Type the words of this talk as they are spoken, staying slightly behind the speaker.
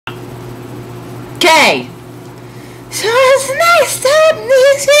Kay! So it's next up,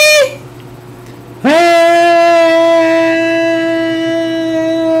 Nisi!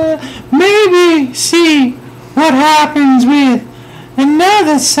 Maybe see what happens with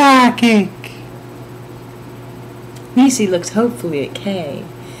another psychic. Nisi looks hopefully at Kay.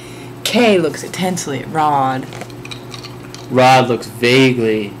 Kay looks intensely at Rod. Rod looks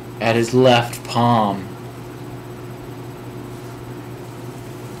vaguely at his left palm.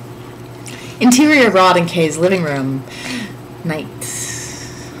 Interior Rod and Kay's living room. Night.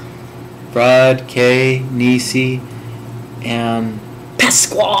 Rod, Kay, Nisi, and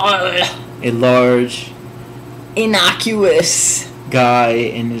Pasquale! a large Innocuous. guy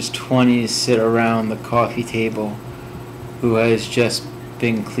in his 20s sit around the coffee table who has just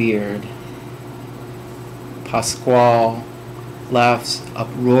been cleared. Pasquale laughs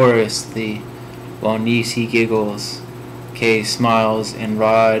uproariously while Nisi giggles. Kay smiles and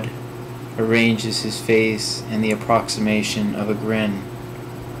Rod arranges his face in the approximation of a grin.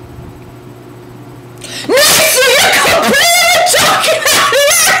 Nisi, you're completely joking out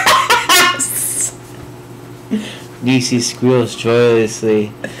of your ass! Nisi squeals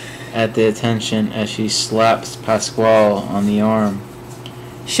joyously at the attention as she slaps Pasquale on the arm.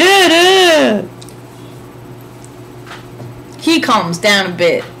 Shut up! He calms down a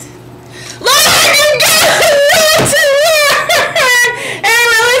bit. Look, you got to work!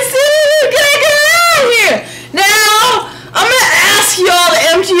 Anyway, let's see who's gonna get out of here. Now, I'm gonna ask y'all to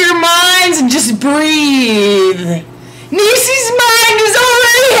empty your minds and just breathe. Nisi's mind is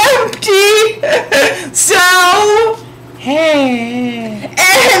already empty. So, Hey!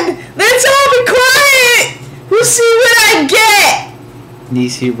 and let's all be quiet. We'll see what I get.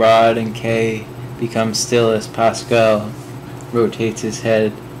 Nisi, Rod, and Kay become still as Pascal rotates his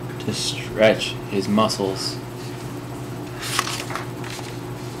head to stretch his muscles.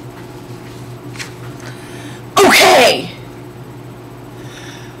 Okay.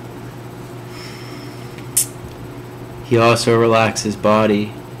 He also relaxes his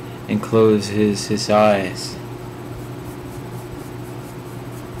body and closes his eyes.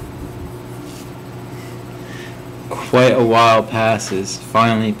 Quite a while passes.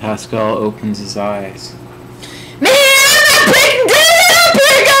 Finally, Pascal opens his eyes. Man, I'm not picking David up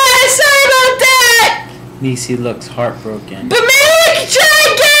here, guys. Sorry about that. Nisi looks heartbroken. But maybe we can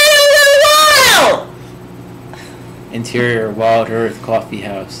try again in a little while. Interior Wild Earth Coffee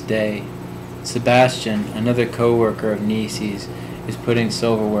House, day. Sebastian, another co-worker of Nisi's, is putting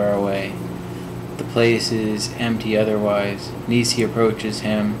silverware away. The place is empty otherwise. Nisi approaches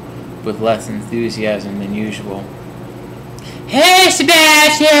him with less enthusiasm than usual. Hey,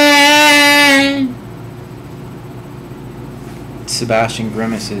 Sebastian! Sebastian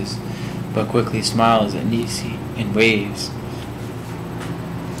grimaces, but quickly smiles at Nisi and waves.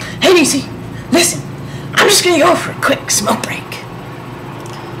 Hey, Nisi, listen. I'm just gonna go for a quick smoke break.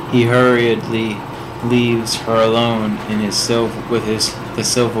 He hurriedly leaves her alone in the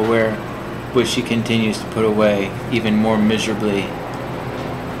silverware, which she continues to put away even more miserably.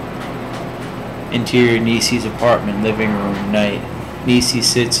 Interior Nisi's apartment living room, night. Nisi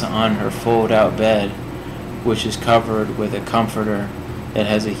sits on her fold-out bed, which is covered with a comforter that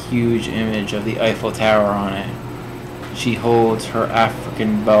has a huge image of the Eiffel Tower on it. She holds her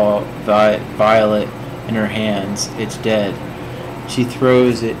African violet in her hands. It's dead. She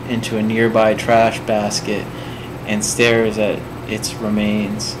throws it into a nearby trash basket and stares at its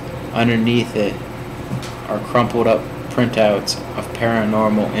remains. Underneath it are crumpled up printouts of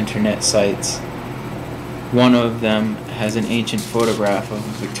paranormal internet sites. One of them has an ancient photograph of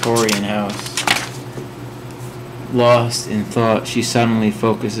a Victorian house. Lost in thought, she suddenly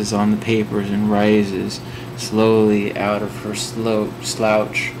focuses on the papers and rises slowly out of her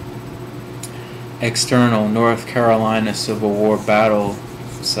slouch. External North Carolina Civil War battle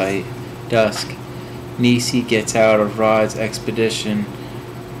site, dusk. Nisi gets out of Rod's expedition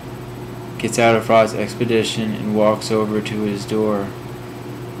and walks over to his door.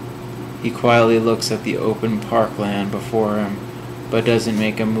 He quietly looks at the open parkland before him, but doesn't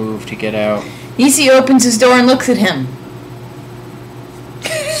make a move to get out. Nisi opens his door and looks at him.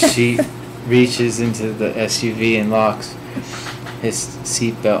 She reaches into the SUV and unlocks his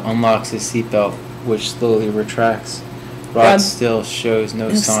seatbelt, which slowly retracts. Rod still shows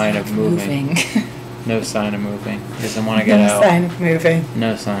no sign of moving. No sign of moving. He doesn't want to get out. No sign of moving.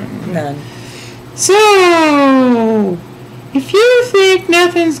 No sign of moving. None. So, if you think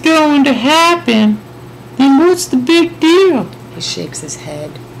nothing's going to happen, then what's the big deal? He shakes his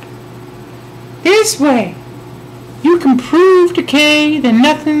head. This way. You can prove to Kay that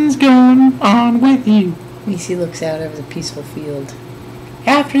nothing's going on with you. Nisi looks out over the peaceful field.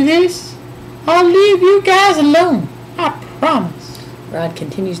 After this, I'll leave you guys alone. I promise. Rod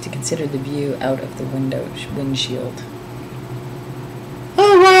continues to consider the view out of the windshield.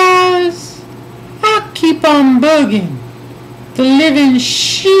 Otherwise, I'll keep on bugging the living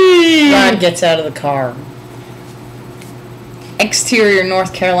shit. Rod gets out of the car. Exterior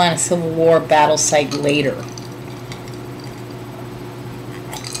North Carolina Civil War battle site later.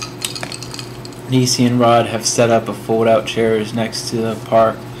 Niecy and Rod have set up a fold-out chairs next to the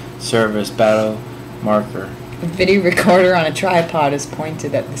Park Service battle marker. A video recorder on a tripod is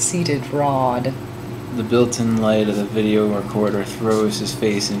pointed at the seated Rod. The built-in light of the video recorder throws his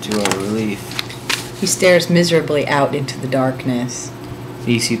face into a relief. He stares miserably out into the darkness.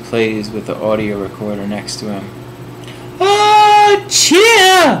 Niecy plays with the audio recorder next to him. Oh,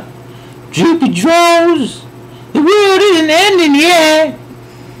 cheer! Droopy draws. The world isn't ending yet.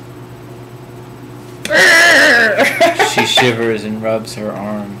 She shivers and rubs her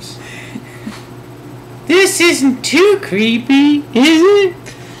arms. This isn't too creepy, is it?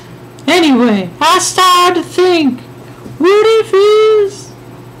 Anyway, I started to think, what if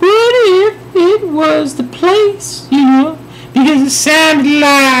it was the place, because it sounded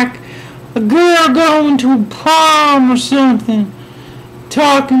like a girl going to a prom or something,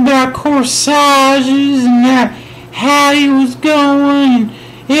 talking about corsages and how he was going and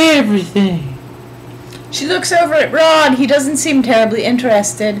everything. She looks over at Rod. He doesn't seem terribly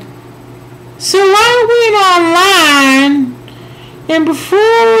interested. So I went online, and before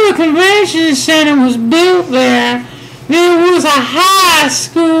the convention center was built there was a high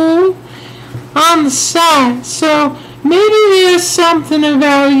school on the site. So maybe there's something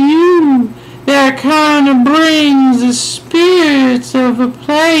about you that kind of brings the spirits of a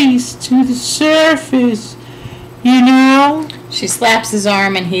place to the surface, She slaps his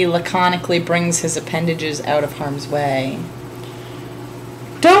arm and he laconically brings his appendages out of harm's way.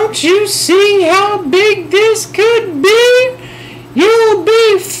 Don't you see how big this could be? You'll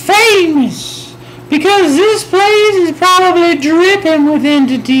be famous, because this place is probably dripping with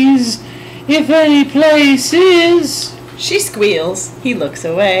entities, if any place is. She squeals. He looks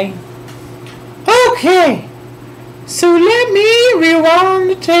away. Okay, so let me rewind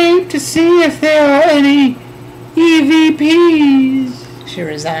the tape to see if there are any EVPs. She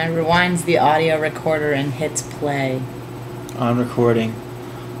rewinds the audio recorder and hits play. On recording.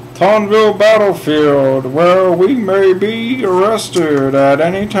 Tonville Battlefield, where we may be arrested at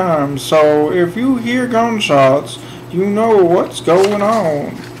any time, so if you hear gunshots, you know what's going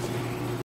on.